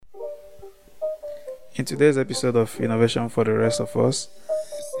In today's episode of Innovation for the Rest of Us,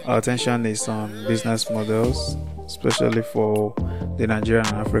 our attention is on business models, especially for the Nigerian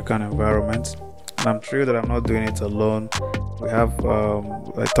and African environment. And I'm thrilled that I'm not doing it alone.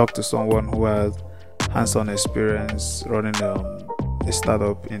 I talked to someone who has hands-on experience running a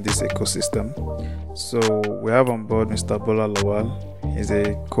startup in this ecosystem. So we have on board Mr. Bola Lawal. He's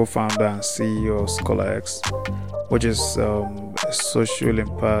a co-founder and CEO of ScholarX, which is a social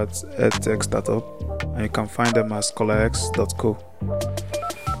impact edtech startup, and you can find them at scholarx.co.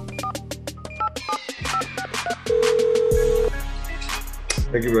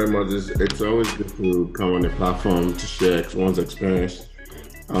 Thank you very much. It's always good to come on the platform to share one's experience.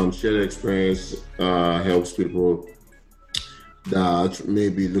 Shared experience helps people that may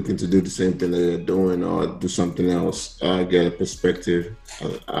be looking to do the same thing that you're doing or do something else, get a perspective.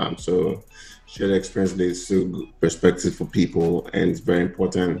 So shared experience leads to perspective for people, and it's very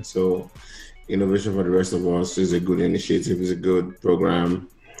important. So Innovation for the Rest of Us is a good initiative, is a good program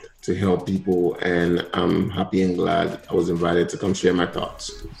to help people, and I'm happy and glad I was invited to come share my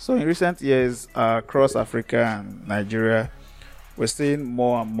thoughts. So in recent years, across Africa and Nigeria, we're seeing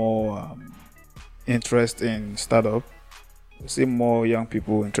more and more interest in startup. We see more young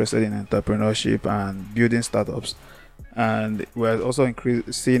people interested in entrepreneurship and building startups, and we're also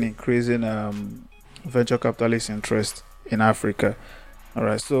seeing increasing venture capitalist interest in Africa. All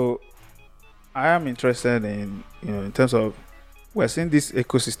right, so I am interested in terms of we're seeing this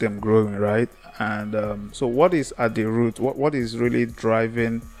ecosystem growing, right? And so, what is at the root? What is really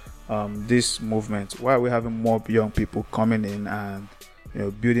driving this movement? Why are we having more young people coming in and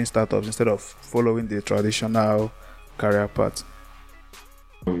building startups instead of following the traditional career path?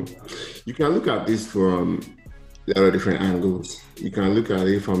 You can look at this from a lot of different angles. You can look at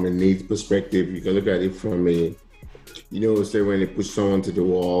it from a needs perspective. You can look at it from say when they push someone to the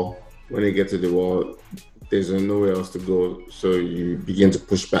wall, when they get to the wall, there's nowhere else to go. So you begin to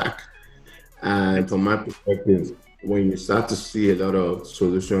push back. And from my perspective, when you start to see a lot of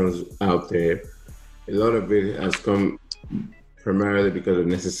solutions out there, a lot of it has come primarily because of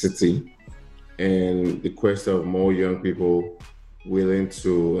necessity and the quest of more young people willing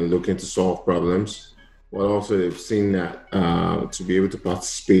to and looking to solve problems, while also they've seen that to be able to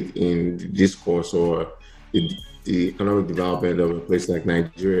participate in the discourse or the economic development of a place like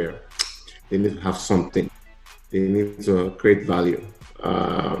Nigeria, they need to have something. They need to create value.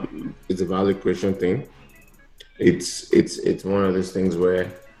 It's a value creation thing. It's one of those things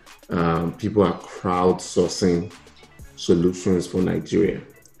where people are crowdsourcing solutions for Nigeria.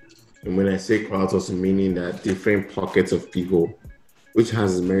 And when I say crowdsourcing, meaning that different pockets of people, which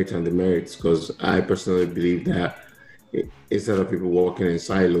has its merit and demerits, because I personally believe that instead of people working in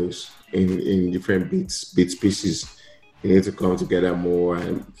silos in different bits pieces, we need to come together more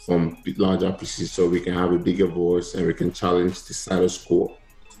and form larger pieces so we can have a bigger voice and we can challenge the status quo.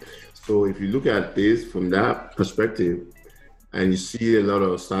 So if you look at this from that perspective and you see a lot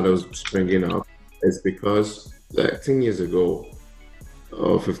of startups springing up, it's because like 10 years ago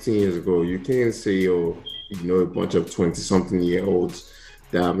or 15 years ago, you can't say, a bunch of 20-something-year-olds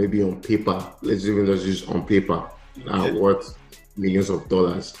that maybe on paper, let's even just use on paper, are worth millions of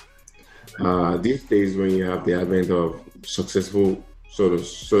dollars. These days, when you have the advent of successful, so to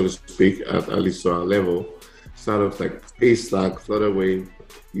speak, at least to our level, startups like Paystack, Flutterwave,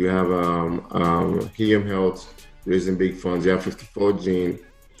 you have Helium Health raising big funds. You have 54 Gene.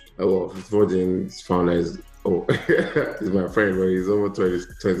 54 Gene's founder is he's my friend, but he's over 20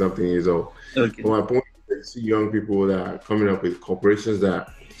 something years old. Okay. But my point is, see young people that are coming up with corporations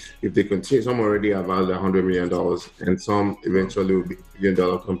that, if they continue, some already are valued $100 million, and some eventually will be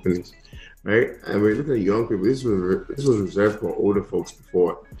billion-dollar companies, right? And we're looking at young people. This was reserved for older folks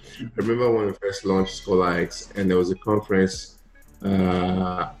before. I remember when we first launched ScholarX, and there was a conference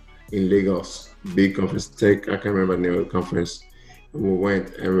in Lagos, big conference, tech. I can't remember the name of the conference. And we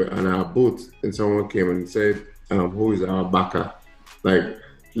went and we on our booth, and someone came and said, "Who is our backer?" Like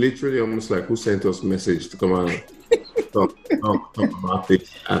literally, almost like who sent us message to come and talk about it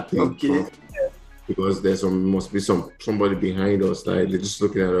at the conference. Because must be somebody behind us, like they're just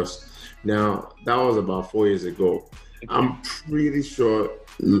looking at us. Now that was about 4 years ago. I'm pretty sure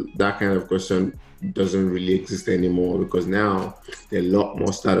that kind of question doesn't really exist anymore, because now there are a lot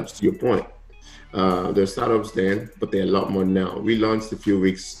more startups, to your point. There are startups then, but there are a lot more now. We launched a few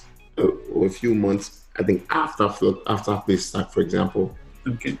weeks or a few months, I think, after Paystack, for example.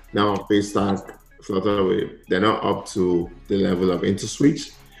 Okay. Now Paystack, Flutterwave, they're not up to the level of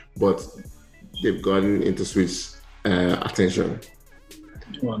InterSwitch, but they've gotten InterSwitch attention,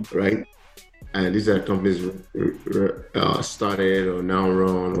 right? And these are companies started or now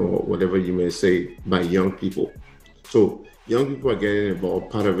run or whatever you may say, by young people. So young people are getting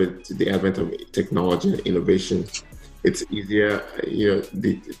involved. Part of it, the advent of technology and innovation. It's easier.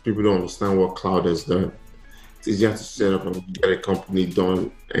 People don't understand what cloud has done. It's easier to set up and get a company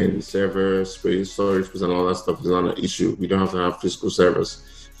done, and server space, storage space, and all that stuff is not an issue. We don't have to have physical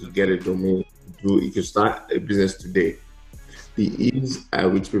servers. You get a domain. You can start a business today. The ease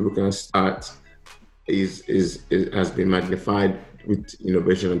at which people can start is has been magnified with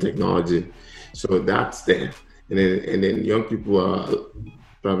innovation and technology. So that's there. And then young people are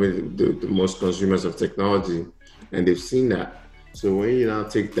probably the most consumers of technology, and they've seen that. So when you now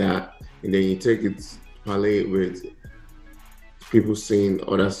take that and then you take it, parlay it with people seeing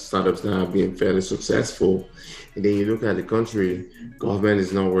other startups that have been fairly successful, and then you look at the country, government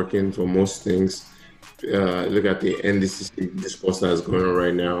is not working for most things. Look at the NDCC discourse that's going on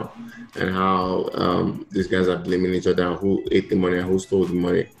right now, and how these guys are blaming each other, who ate the money and who stole the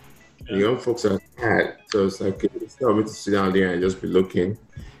money. The young folks are sad, so it's like it's not me to sit down there and just be looking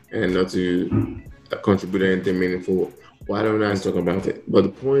and not to contribute anything meaningful. Why don't I talk about it? But the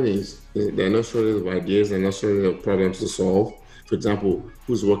point is, there are no shortage of ideas, there are no shortage of problems to solve. For example,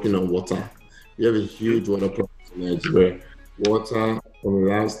 who's working on water? We have a huge water problem in Nigeria. Water, from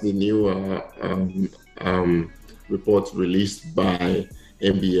the new report released by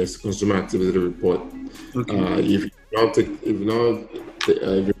MBS, Consumer Activity Report. If you don't have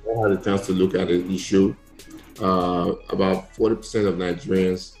the chance to look at the issue, about 40% of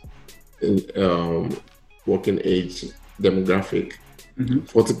Nigerians in working age demographic,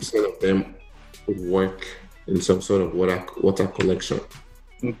 40% of them would work in some sort of water collection.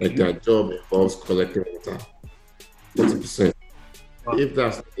 Like their job involves collecting water. 40%. If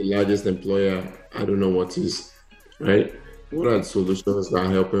that's the largest employer, I don't know what is, right? What are the solutions that are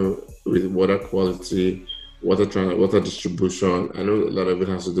helping with water quality, water distribution? I know a lot of it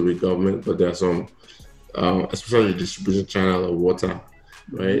has to do with government, but there are some, especially the distribution channel of water,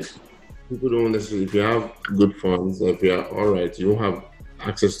 right? People don't necessarily, if you have good funds, if you are all right, you won't have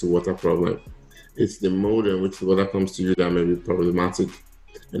access to water problem. It's the mode in which the water comes to you that may be problematic.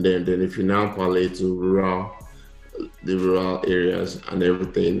 And then if you now parlay to the rural areas and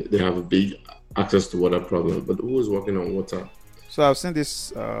everything, they have a big access to water problem. But who is working on water? So I've seen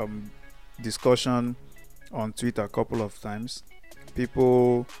this discussion on Twitter a couple of times.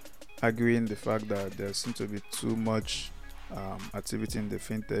 People arguing the fact that there seems to be too much activity in the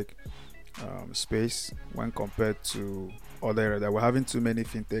fintech space when compared to other areas, that we're having too many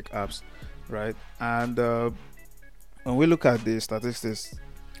fintech apps, right? And when we look at the statistics,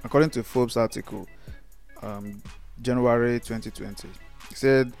 according to Forbes article, January 2020, it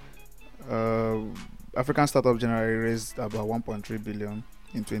said African startup generally raised about 1.3 billion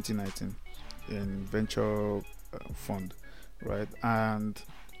in 2019 in venture fund, right? And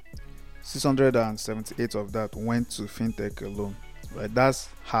 678 of that went to fintech alone, right? That's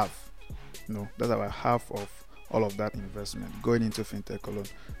half. That's about half of all of that investment going into fintech alone.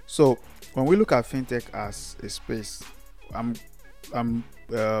 So when we look at fintech as a space, I'm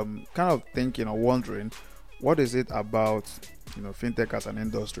kind of thinking or wondering, what is it about fintech as an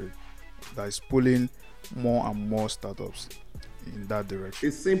industry that is pulling more and more startups in that direction?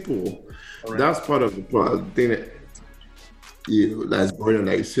 It's simple. Right. That's part of the thing that's going on.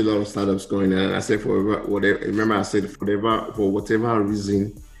 That you see a lot of startups going on. And I said for whatever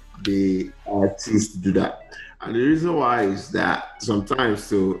reason they choose to do that. And the reason why is that sometimes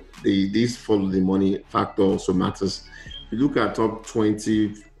these follow the money factor also matters. If you look at top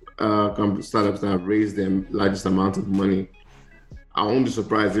 20 startups that have raised the largest amount of money, I won't be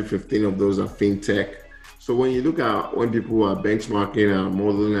surprised if 15 of those are fintech. So when you look at when people are benchmarking and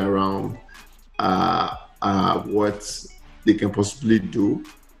modeling around what they can possibly do,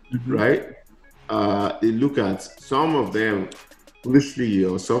 right? They look at some of them foolishly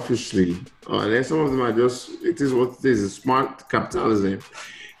or selfishly, and then some of them are just, it is what it is, smart capitalism.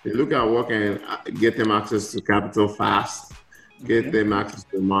 They look at what can get them access to capital fast, get them access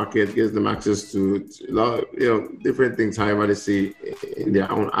to the market, get them access to a lot of, different things, however they see in their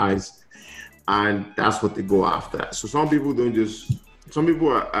own eyes. And that's what they go after. So some people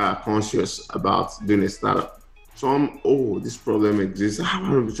are conscious about doing a startup. Some, this problem exists, how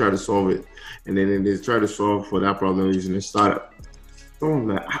about we try to solve it? And then they try to solve for that problem using a startup. Some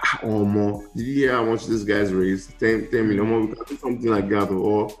like, more. Did you hear how much this guy's raised? 10 million more, we can do something like that.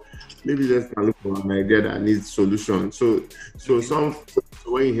 Or maybe let's look for an idea that needs solution. So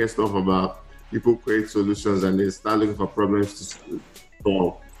when you hear stuff about people create solutions and they start looking for problems to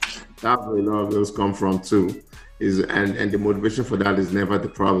solve, that's where a lot of those come from too. And the motivation for that is never the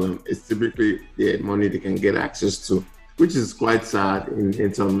problem. It's typically the money they can get access to. which is quite sad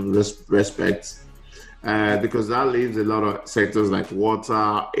in some respects, because that leaves a lot of sectors like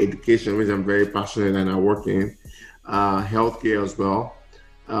water, education, which I'm very passionate and I work in, healthcare as well.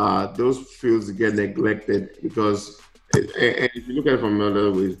 Those fields get neglected because, and if you look at it from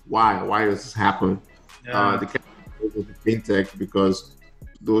another way, why does this happen? Yeah. The fintech, because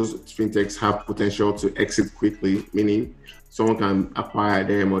those fintechs have potential to exit quickly, meaning someone can acquire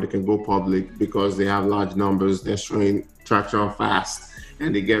them or they can go public because they have large numbers, they're showing traction fast,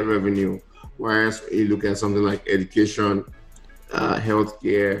 and they get revenue. Whereas you look at something like education,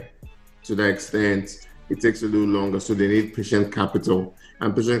 healthcare, to that extent, it takes a little longer. So they need patient capital.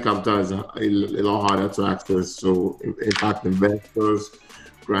 And patient capital is a lot harder to access. So, in fact, investors,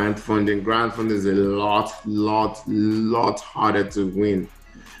 grant funding is a lot harder to win.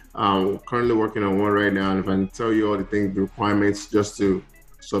 Currently working on one right now, and if I can tell you all the things, the requirements just to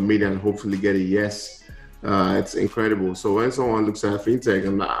submit and hopefully get a yes, it's incredible. So when someone looks at fintech,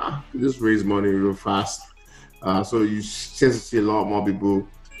 I'm like, you just raise money real fast. So you tend to see a lot more people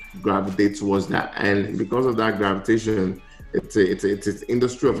gravitate towards that, and because of that gravitation, it's an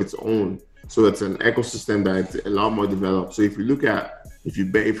industry of its own. So it's an ecosystem that's a lot more developed. So if you look at if you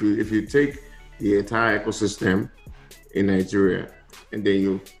take the entire ecosystem in Nigeria and then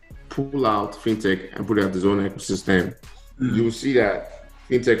you pull out fintech and put it at its own ecosystem, you will see that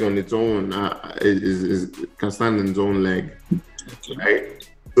fintech on its own can stand on its own leg, right?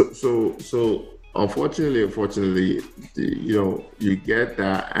 So unfortunately, you get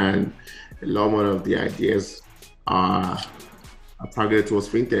that, and a lot more of the ideas are targeted towards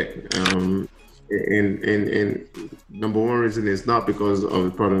fintech. And number one reason is not because of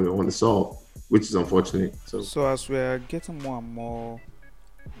the problem they want to solve, which is unfortunate. So as we are getting more and more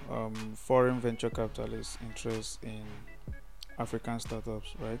foreign venture capitalists interest in African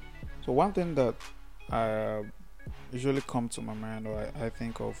startups, right? So one thing that usually come to my mind, or I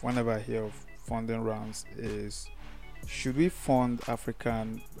think of whenever I hear of funding rounds, is should we fund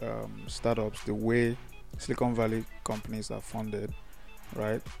African startups the way Silicon Valley companies are funded,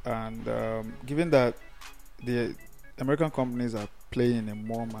 right? And given that the American companies are playing in a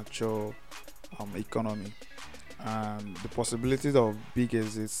more mature economy, and the possibilities of big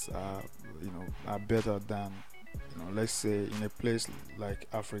exits are better than, let's say, in a place like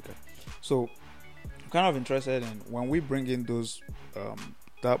Africa. So I'm kind of interested in, when we bring in those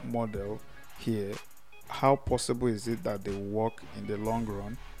that model here, how possible is it that they work in the long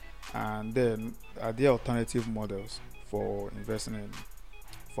run, and then are there alternative models for investing in,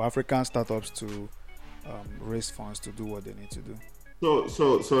 for African startups to raise funds to do what they need to do?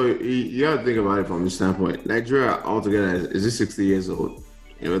 So you got to think about it from this standpoint. Nigeria altogether is 60 years old.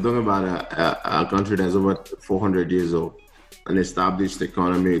 We're talking about a country that's over 400 years old, an established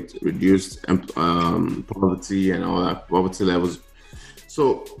economy, reduced poverty and all that, poverty levels.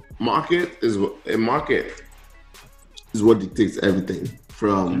 So market is what dictates everything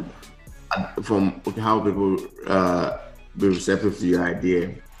from how people be receptive to your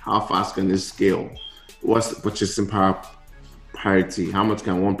idea, how fast can this scale, what's the purchasing power parity, how much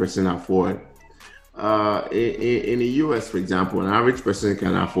can one person afford. In the US, for example, an average person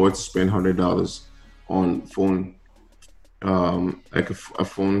can afford to spend $100 on phone, like a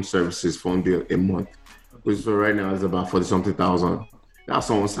phone services, phone bill a month, which for right now is about 40 something thousand. That's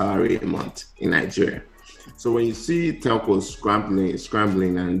someone's salary a month in Nigeria. So when you see telcos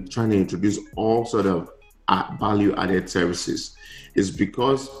scrambling and trying to introduce all sort of value-added services, is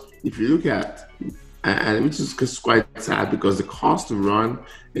because if you look at, and which is quite sad, because the cost to run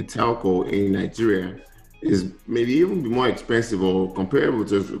a telco in Nigeria is maybe even more expensive or comparable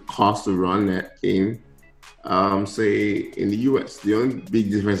to the cost to run that in, say, in the US. The only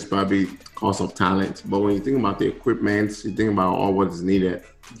big difference is probably cost of talent. But when you think about the equipment, you think about all what is needed,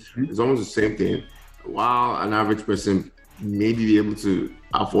 it's almost the same thing. While an average person may be able to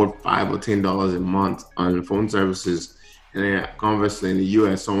afford $5 or $10 a month on phone services, and then conversely in the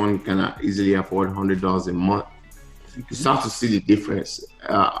US, someone can easily afford $100 a month. You start to see the difference.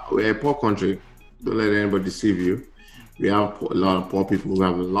 We're a poor country. Don't let anybody deceive you. We have a lot of poor people. We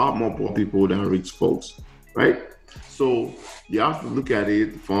have a lot more poor people than rich folks, right? So you have to look at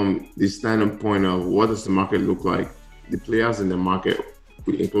it from the standpoint of, what does the market look like? The players in the market,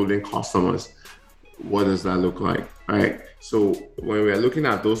 including customers, what does that look like, right? So when we're looking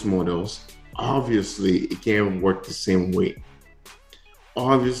at those models, obviously it can't work the same way.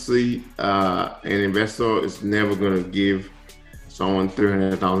 Obviously, an investor is never going to give someone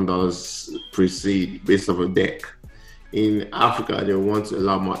 $300,000 pre-seed based off a deck. In Africa, they want a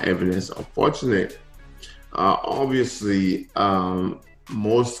lot more evidence. Unfortunately, obviously,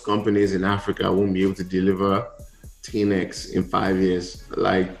 most companies in Africa won't be able to deliver 10x in 5 years,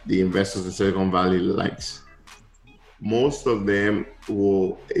 like the investors in Silicon Valley likes. Most of them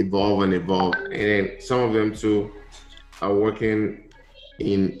will evolve and evolve, and then some of them too are working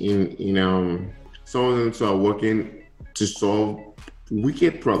in some of them too are working to solve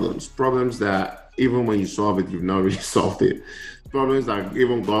wicked problems that even when you solve it, you've not really solved it. Problems that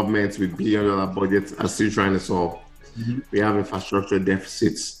even governments with billion-dollar budgets are still trying to solve. We have infrastructure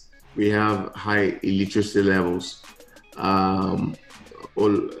deficits. We have high illiteracy levels. Um,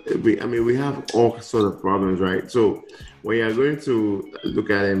 we have all sorts of problems, right? So when you're going to look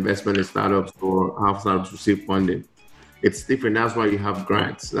at investment in startups or how startups receive funding, it's different. That's why you have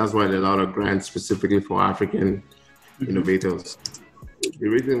grants. That's why there are a lot of grants specifically for African innovators. The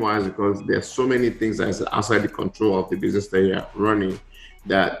reason why is because there's so many things that's outside the control of the business that you're running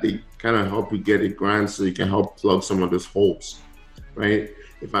that they kind of help you get a grant so you can help plug some of those holes, right?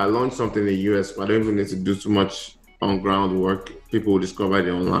 If I launch something in the US, but I don't even need to do too much on ground work, people will discover it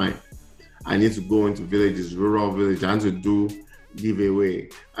online. I need to go into villages, rural villages. I need to do giveaway.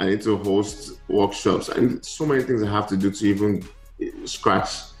 I need to host workshops. And so many things I have to do to even scratch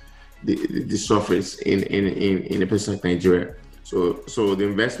the surface in a place like Nigeria. So the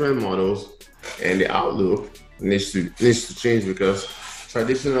investment models and the outlook needs to change because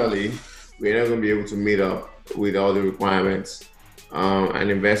traditionally we're not going to be able to meet up with all the requirements,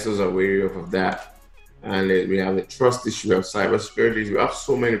 and investors are wary of that. And then we have the trust issue, we have cybersecurity, we have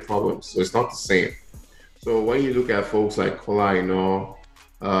so many problems. So it's not the same. So when you look at folks like Kola,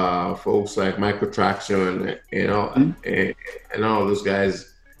 folks like Microtraction, and all those guys,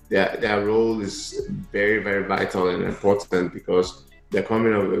 their role is very, very vital and important because they're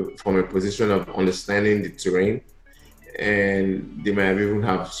coming from a position of understanding the terrain, and they might even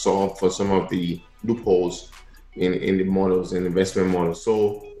have solved for some of the loopholes in the models and investment models.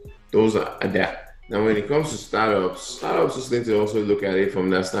 So those are that. Now, when it comes to startups just need to also look at it from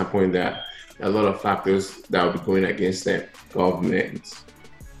that standpoint that there are a lot of factors that will be going against them: government,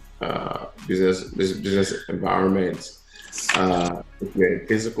 business environment,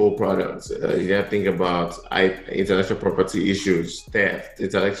 physical products. You got to think about intellectual property issues,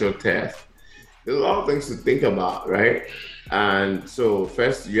 intellectual theft. There's a lot of things to think about, right? And so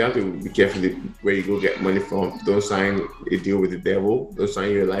first, you have to be careful where you go get money from. Don't sign a deal with the devil. Don't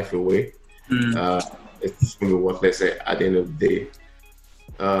sign your life away. It's going to be worthless at the end of the day.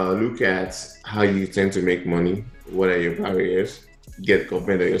 Look at how you tend to make money. What are your barriers? Get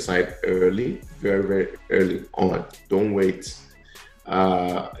government on your side early, very, very early on. Don't wait.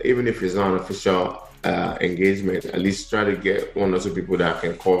 Even if it's not an official engagement, at least try to get one or two people that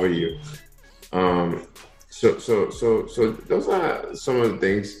can cover you. So those are some of the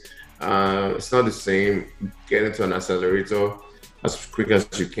things. It's not the same. Get into an accelerator as quick as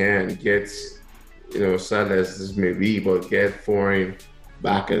you can. Get, sad as this may be, but get foreign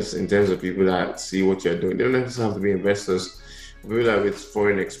backers in terms of people that see what you're doing. They don't necessarily have to be investors. People that with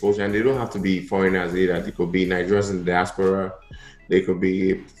foreign exposure, and they don't have to be foreigners either. They could be Nigerians in the diaspora. They could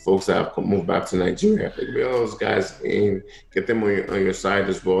be folks that have moved back to Nigeria. They could be all those guys, and get them on your side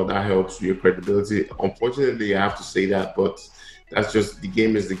as well. That helps your credibility. Unfortunately, I have to say that, but that's just the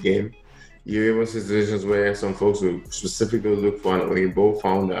game is the game. You even see situations where some folks will specifically look for an Oyinbo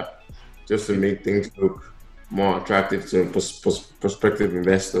founder just to make things look more attractive to prospective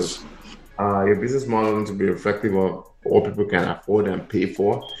investors. Your business model needs to be reflective of what people can afford and pay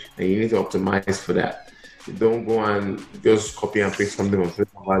for, and you need to optimize for that. You don't go and just copy and paste something on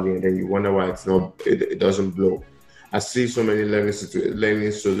Silicon Valley and then you wonder why it doesn't blow. I see so many learning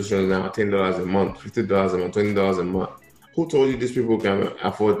solutions now, $10 a month, $50 a month, $20 a month. Who told you these people can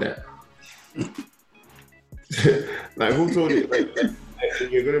afford that? Like, who told you?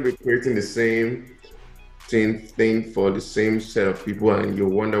 You're going to be creating the same thing for the same set of people, and you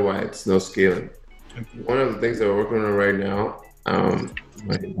wonder why it's not scaling. One of the things that we're working on right now,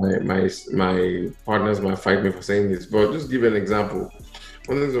 my partners might fight me for saying this, but just give you an example.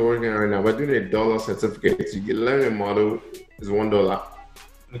 One of the things we're working on right now, we're doing a dollar certificate. You can learn a model is $1.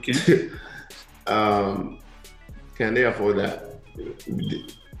 Okay. Can they afford that?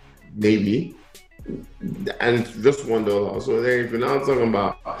 Maybe. And just $1. So then if you're now talking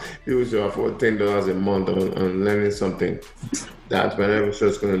about people should afford $10 a month on learning something that whenever sure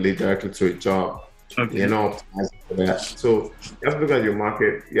it's going to lead directly to a job, you're not optimizing for that. So you have to look at your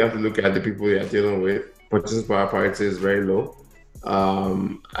market. You have to look at the people you're dealing with. Purchasing power parity is very low.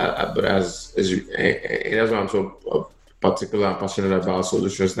 But as you, and that's why I'm so particular and passionate about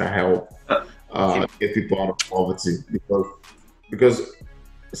solutions that help get people out of poverty. Because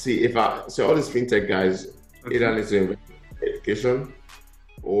see, all these fintech guys either need to invest in education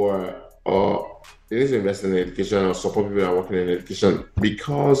or they need to invest in education or support people that are working in education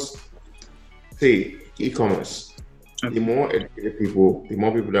because, say, e-commerce. The more educated people, the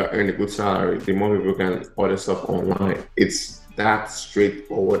more people that earn a good salary, the more people can order stuff online. It's that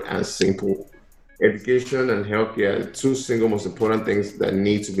straightforward and simple. Education and healthcare are the two single most important things that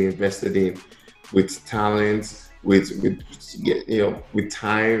need to be invested in with talent, with with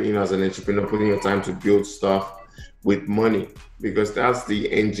time, as an entrepreneur, putting your time to build stuff with money, because that's the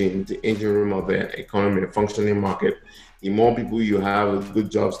engine room of the economy, a functioning market. The more people you have with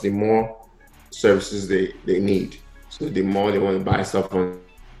good jobs, the more services they need. So the more they want to buy stuff on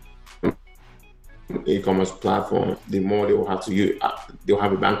e-commerce platform, the more they will have to use. They'll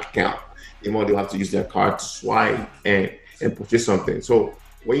have a bank account. The more they'll have to use their card to swipe and purchase something. So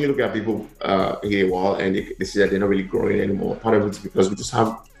when you look at people here, well, and they see that they're not really growing anymore, part of it is because we just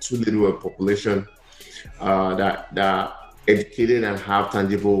have too little a population that educated and have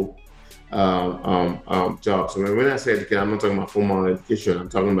tangible jobs. So when I say educated, I'm not talking about formal education. I'm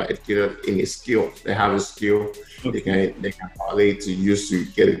talking about educated in a skill. They have a skill they can parlay to use to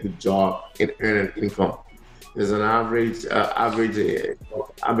get a good job and earn an income. There's an average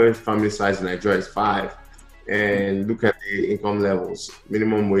family size in Nigeria is 5, and look at the income levels.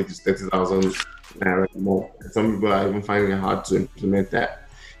 Minimum wage is 30,000 naira more. Some people are even finding it hard to implement that.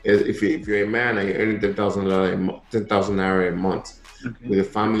 If you're a man and you're earning 10,000 naira a month, with a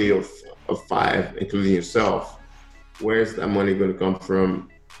family of 5, including yourself, where's that money going to come from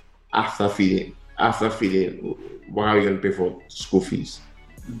after feeding? After feeding, what are you going to pay for school fees?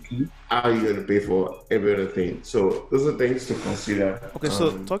 How are you going to pay for every other thing? So those are things to consider. Okay,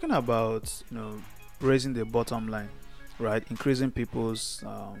 so talking about raising the bottom line, right? Increasing people's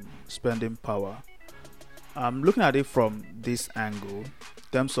spending power. I'm looking at it from this angle,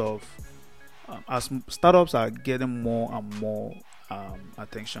 in terms of as startups are getting more and more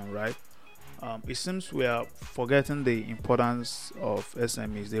attention, right? It seems we are forgetting the importance of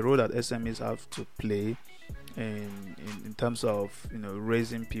SMEs, the role that SMEs have to play in terms of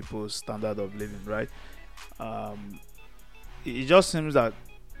raising people's standard of living, right? It just seems that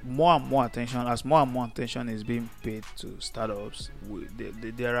more and more attention is being paid to startups,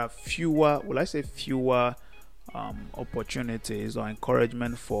 there are fewer opportunities or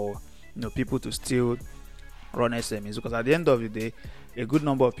encouragement for people to still run SMEs, because at the end of the day, a good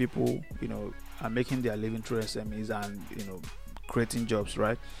number of people are making their living through SMEs and creating jobs,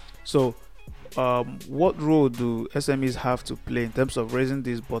 right? So what role do SMEs have to play in terms of raising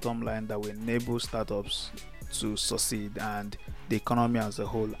this bottom line that will enable startups to succeed and the economy as a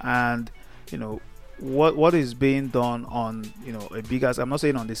whole? And what is being done on a bigger, I'm not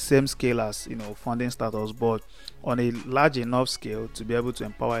saying on the same scale as funding startups, but on a large enough scale to be able to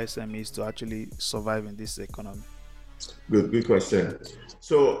empower SMEs to actually survive in this economy? Good question.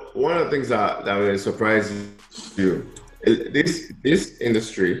 So one of the things that will surprise you, this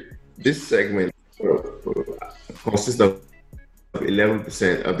industry, this segment consists of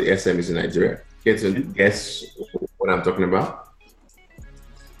 11% of the SMEs in Nigeria. Get to guess what I'm talking about?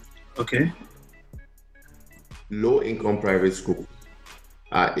 Okay. Low income private school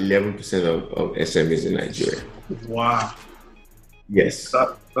are 11% of SMEs in Nigeria. Wow. Yes.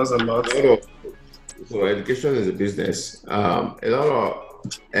 That's a lot. So education is a business. A lot of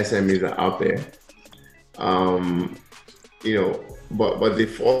SMEs are out there. But they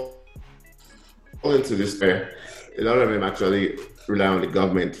fall into this. A lot of them actually rely on the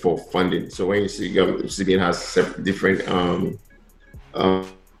government for funding. So when you see CBN has different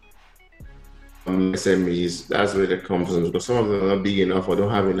SMEs, that's where it comes from, because some of them are not big enough or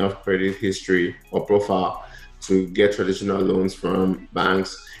don't have enough credit history or profile to get traditional loans from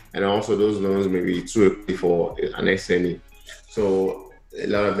banks, and also those loans may be too early for an SME. So a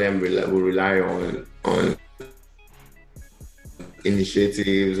lot of them will rely on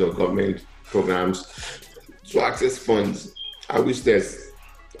initiatives or government programs to access funds. I wish there's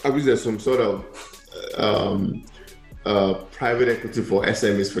some sort of private equity for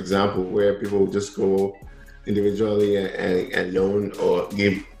SMEs, for example, where people will just go individually and loan or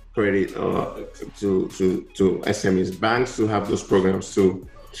give credit to SMEs. Banks to have those programs too,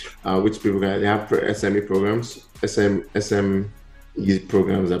 which people can. They have SME programs, SME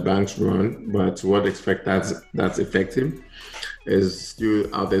programs that banks run, but to what extent that's effective is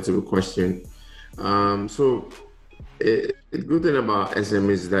still out there to be questioned. So the good thing about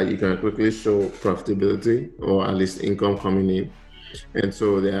SMEs is that you can quickly show profitability or at least income coming in. And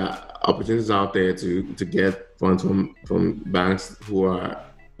so there are opportunities out there to get funds from banks who are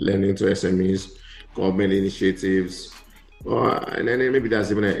lending to SMEs, government initiatives, and then maybe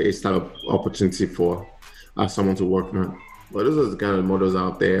there's even a startup opportunity for someone to work on. But those are the kind of models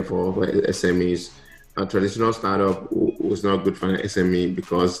out there for SMEs. A traditional startup was not good for an SME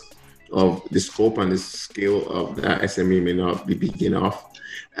because of the scope and the scale of that SME may not be big enough,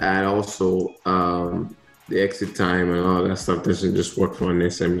 and also the exit time and all that stuff doesn't just work for an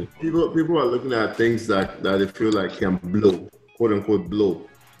SME. People are looking at things that they feel like can blow, quote unquote blow.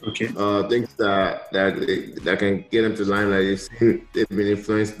 Okay. Things that can get them to the line, like they've been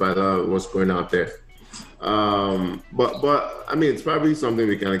influenced by what's going out there. But I mean, it's probably something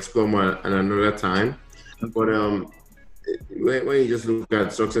we can explore more at another time. But when you just look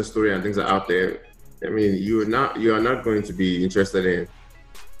at success story and things that are out there, I mean, you are not going to be interested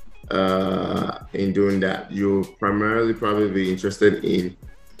in doing that. You primarily probably be interested in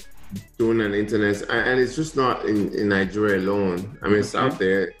doing an internet, and it's just not in Nigeria alone. I mean, it's out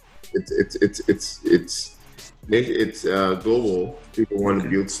there. It's global. People want to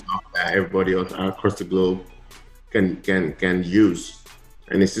build stuff that everybody else across the globe can use,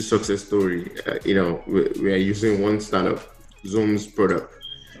 and it's a success story. We are using one startup, Zoom's product.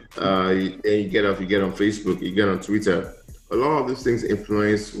 And you get on Facebook, you get on Twitter. A lot of these things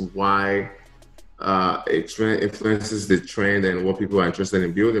influence why influences the trend and what people are interested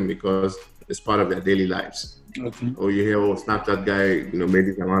in building because it's part of their daily lives. Okay. Or you hear, Snapchat guy, made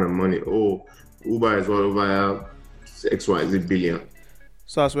this amount of money. Oh, Uber is well over XYZ billion.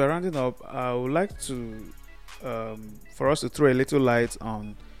 So as we're rounding up, I would like to, for us to throw a little light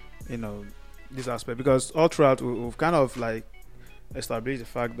on, this aspect, because all throughout we've kind of like established the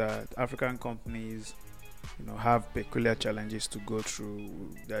fact that African companies, have peculiar challenges to go through.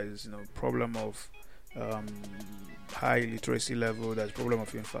 There is, problem of high literacy level. There's problem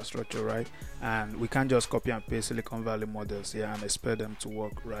of infrastructure, right? And we can't just copy and paste Silicon Valley models here and expect them to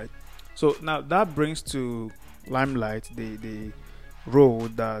work, right? So now that brings to limelight the role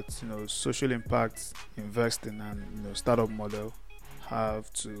that social impact investing and startup model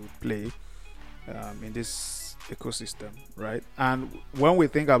have to play in this ecosystem, right? And when we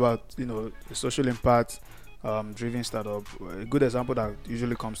think about the social impact driven startup, a good example that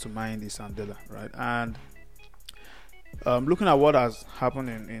usually comes to mind is Andela, right? And looking at what has happened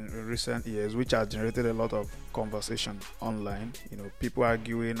in recent years, which has generated a lot of conversation online, people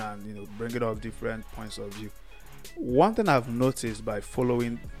arguing and bringing up different points of view. One thing I've noticed by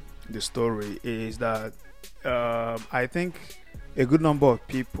following the story is that I think a good number of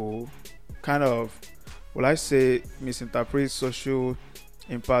people kind of, misinterpret social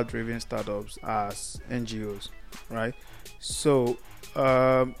impact-driven startups as NGOs, right? So,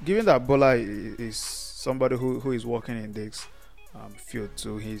 given that Bola is somebody who is working in this field,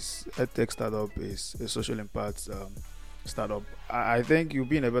 so his edtech startup is a social impact startup, I think you'll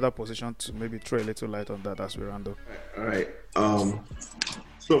be in a better position to maybe throw a little light on that as we round up. All right.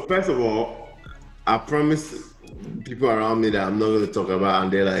 So first of all, I promise people around me that I'm not going to talk about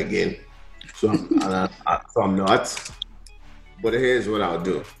Andela again. So I'm not. But here's what I'll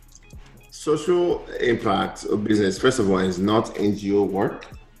do. Social impact of business, first of all, is not NGO work.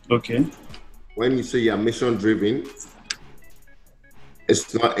 Okay. When you say you're mission driven,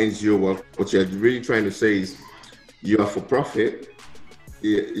 it's not NGO work. What you're really trying to say is you are for profit.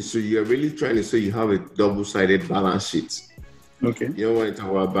 So you're really trying to say you have a double-sided balance sheet. Okay. When you talk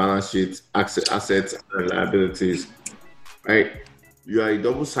about balance sheet, assets and liabilities, right? You are a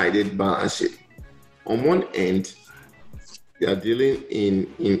double-sided balance sheet. On one end, you are dealing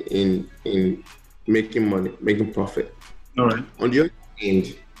in making money, making profit. All right. On the other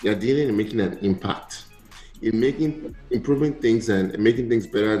end, you are dealing in making an impact, in improving things and making things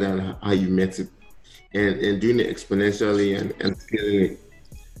better than how you met it, and doing it exponentially and scaling it.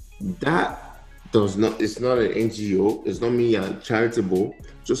 That it's not an NGO. It's not mean you're charitable.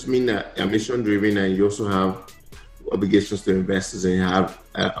 Just mean that you're mission driven and you also have obligations to investors and you have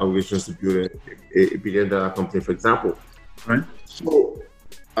obligations to build a billion-dollar company, for example. Right. So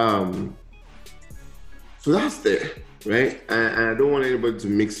that's there, right? And I don't want anybody to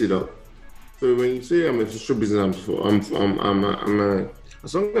mix it up. So when you say I'm a social business,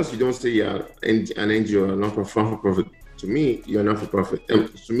 as long as you don't say you're an NGO or not for profit, to me you're not for profit.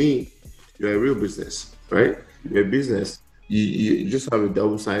 To me, you're a real business, right? You're a business. You just have a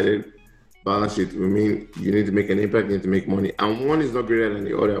double-sided balance sheet. I mean, you need to make an impact, you need to make money, and one is not greater than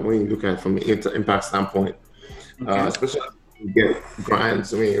the other when you look at it from an impact standpoint. Okay. Especially when you get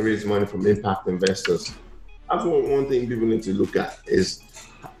grants, when you raise money from impact investors. That's one thing people need to look at is,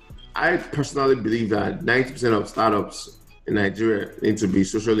 I personally believe that 90% of startups in Nigeria need to be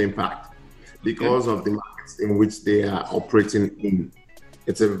social impact because of the markets in which they are operating in.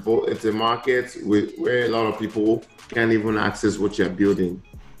 It's a market where a lot of people can't even access what you're building.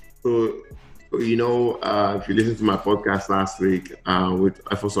 So If you listen to my podcast last week with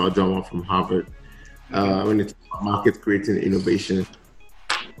Professor John from Harvard, when it's about market creating innovation,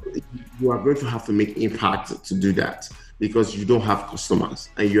 you are going to have to make impact to do that because you don't have customers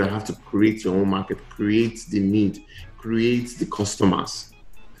and you have to create your own market, create the need, create the customers.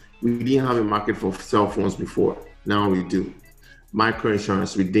 We didn't have a market for cell phones before. Now we do.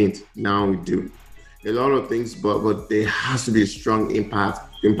 Microinsurance, we didn't. Now we do. A lot of things, but there has to be a strong impact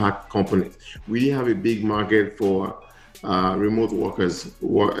component. We didn't have a big market for remote workers,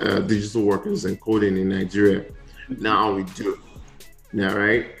 digital workers, and coding in Nigeria. Now we do. Yeah,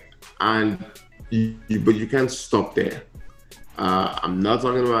 right. And but you can't stop there. I'm not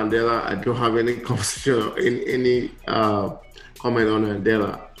talking about Andela. I don't have any conversation, any comment on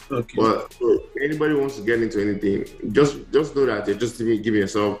Andela. Okay. But if anybody wants to get into anything, just know that you're just giving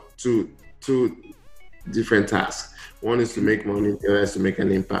yourself two different tasks. One is to make money, the other is to make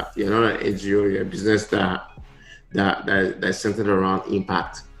an impact. You're not an NGO, you're a business that's centered around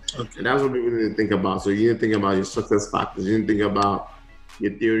impact. Okay. And that's what people need to think about. So you need to think about your success factors. You need to think about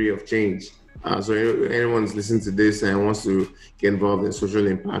your theory of change. So anyone's listening to this and wants to get involved in social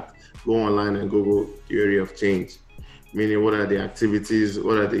impact, go online and Google theory of change. Meaning, what are the activities,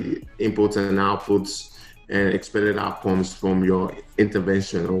 what are the inputs and outputs and expected outcomes from your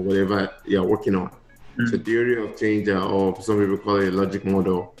intervention or whatever you're working on. So theory of change, or some people call it a logic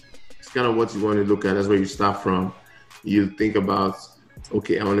model. It's kind of what you want to look at. That's where you start from. You think about,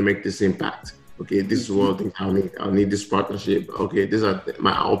 okay, I want to make this impact. Okay, this is what I think I'll need. I'll need this partnership. Okay, these are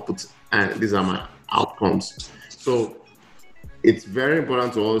my outputs and these are my outcomes. So it's very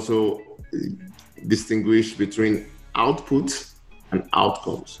important to also distinguish between outputs and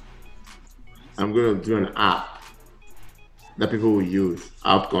outcomes. I'm going to do an app that people will use,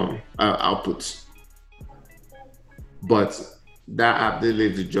 outputs. But that app, they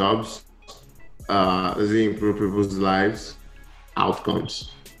lead to jobs, does it improve people's lives?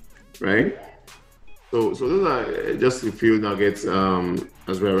 Outcomes, right? So those are just a few nuggets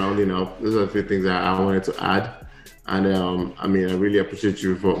as we're rounding up. Those are a few things that I wanted to add. And I really appreciate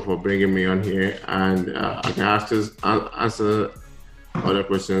you for bringing me on here. And I can answer other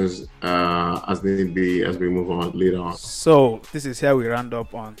questions as need be as we move on later on. So this is how we round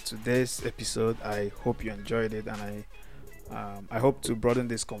up on today's episode. I hope you enjoyed it, and I hope to broaden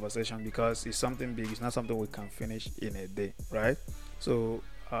this conversation because it's something big. It's not something we can finish in a day, right? So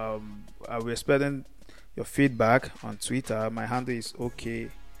I'll be expecting your feedback on Twitter. My handle is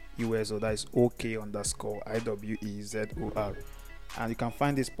OKUSO. That is OK_IWEZOR. And you can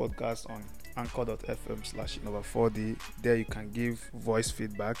find this podcast on anchor.fm/Innova4D. There you can give voice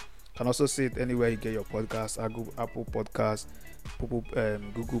feedback. You can also see it anywhere you get your podcast, Apple Podcast,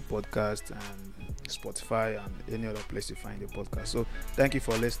 Google Podcast, and Spotify, and any other place you find your podcast. So thank you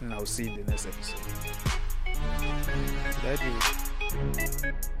for listening. I'll see you in the next episode. Did I do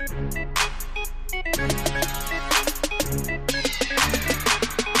it?